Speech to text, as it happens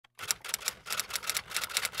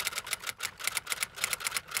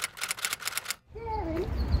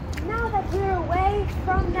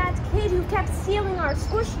sealing our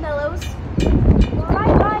squishmallows. We're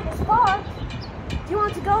right by this park. Do you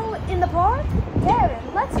want to go in the park?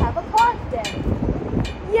 Daren, let's have a park day.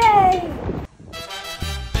 Yay!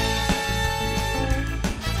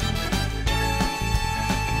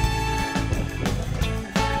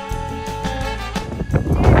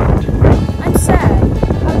 I'm sad.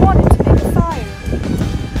 I wanted to make a fire.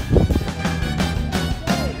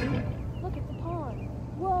 Look at the pond.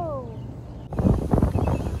 Whoa!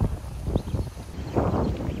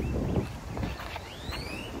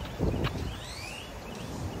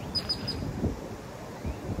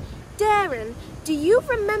 Daren, do you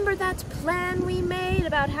remember that plan we made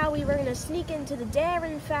about how we were going to sneak into the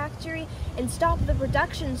Daren factory and stop the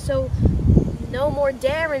production so no more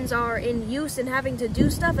Darens are in use and having to do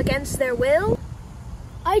stuff against their will?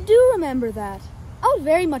 I do remember that. I would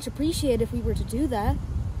very much appreciate if we were to do that.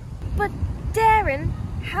 But Daren,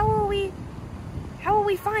 how will we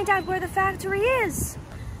find out where the factory is?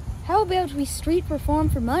 How about we street perform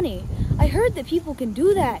for money? I heard that people can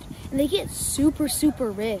do that, and they get super,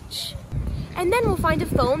 super rich. And then we'll find a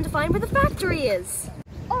phone to find where the factory is.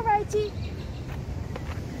 Alrighty.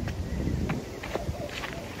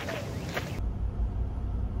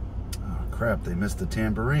 Oh crap, they missed the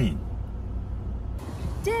tambourine.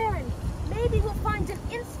 Daren, maybe we'll find an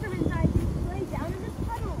instrument I can play down in this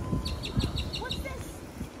puddle. What's this?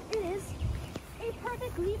 It is a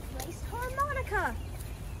perfectly placed harmonica.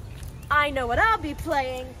 I know what I'll be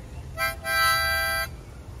playing.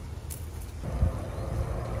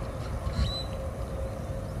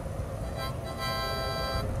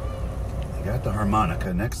 They got the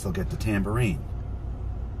harmonica, next they'll get the tambourine.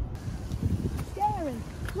 Daren,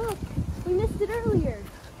 look, we missed it earlier.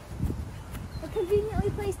 A conveniently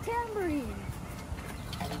placed tambourine.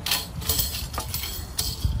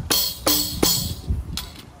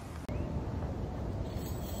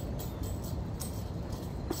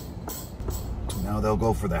 Now they'll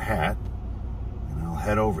go for the hat, and I'll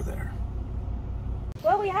head over there.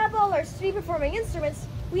 Well, we have all our street performing instruments.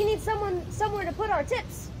 We need somewhere to put our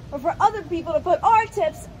tips. Or for other people to put our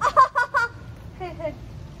tips.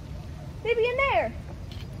 Maybe in there.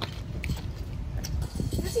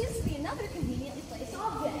 There seems to be another conveniently placed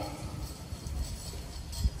object.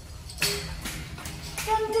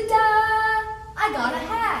 Dun-da-da! I got a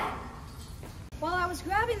hat. While I was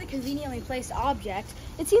grabbing the conveniently placed object,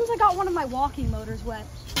 it seems I got one of my walking motors wet.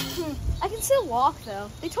 I can still walk, though.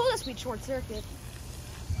 They told us we'd short circuit.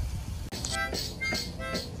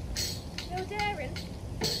 No, Daren.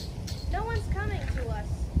 No one's coming to us.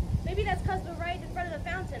 Maybe that's because we're right in front of the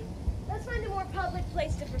fountain. Let's find a more public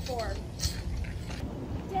place to perform.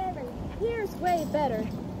 Daren, here's way better.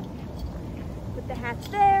 Put the hats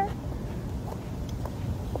there.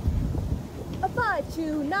 A 5,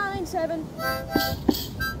 2, 9, 7.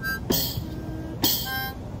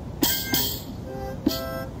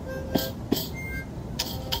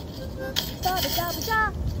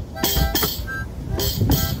 Da-da-da-da-da.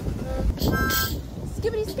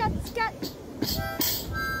 Skibbity scat scat.